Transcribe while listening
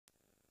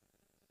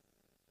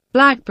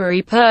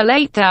BlackBerry Pearl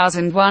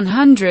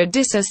 8100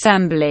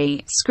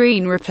 Disassembly,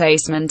 Screen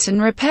Replacement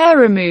and Repair.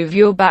 Remove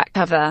your back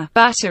cover,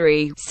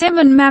 battery, SIM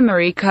and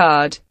memory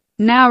card.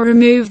 Now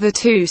remove the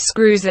two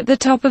screws at the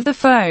top of the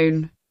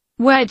phone.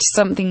 Wedge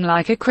something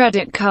like a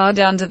credit card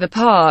under the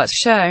part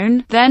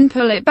shown, then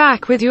pull it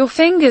back with your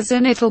fingers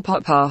and it'll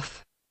pop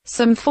off.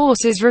 Some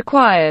force is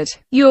required.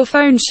 Your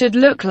phone should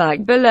look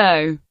like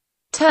below.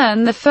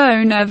 Turn the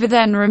phone over,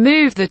 then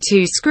remove the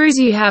two screws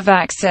you have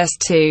access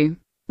to.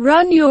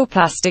 Run your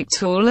plastic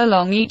tool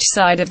along each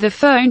side of the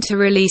phone to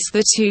release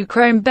the two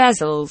chrome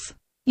bezels.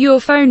 Your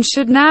phone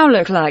should now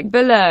look like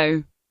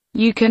below.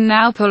 You can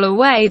now pull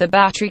away the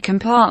battery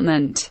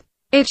compartment.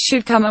 It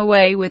should come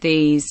away with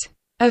ease.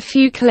 A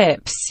few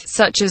clips,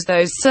 such as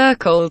those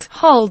circled,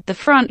 hold the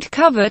front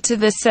cover to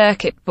the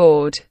circuit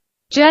board.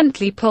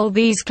 Gently pull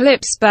these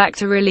clips back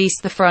to release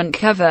the front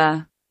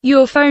cover.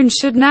 Your phone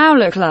should now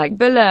look like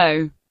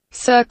below.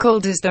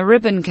 Circled is the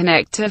ribbon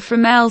connector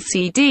from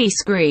LCD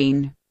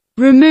screen.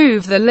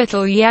 Remove the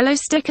little yellow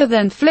sticker,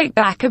 then flick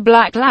back a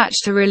black latch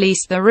to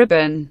release the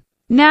ribbon.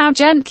 Now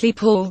gently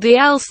pull the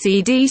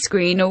LCD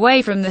screen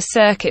away from the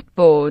circuit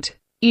board.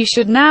 You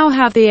should now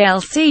have the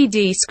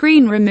LCD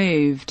screen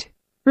removed.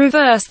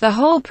 Reverse the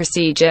whole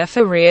procedure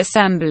for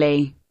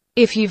reassembly.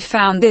 If you've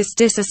found this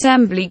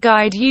disassembly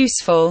guide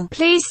useful,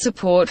 please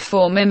support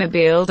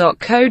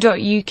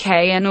formimobile.co.uk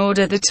and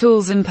order the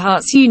tools and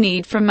parts you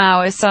need from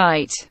our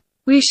site.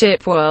 We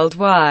ship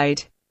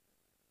worldwide.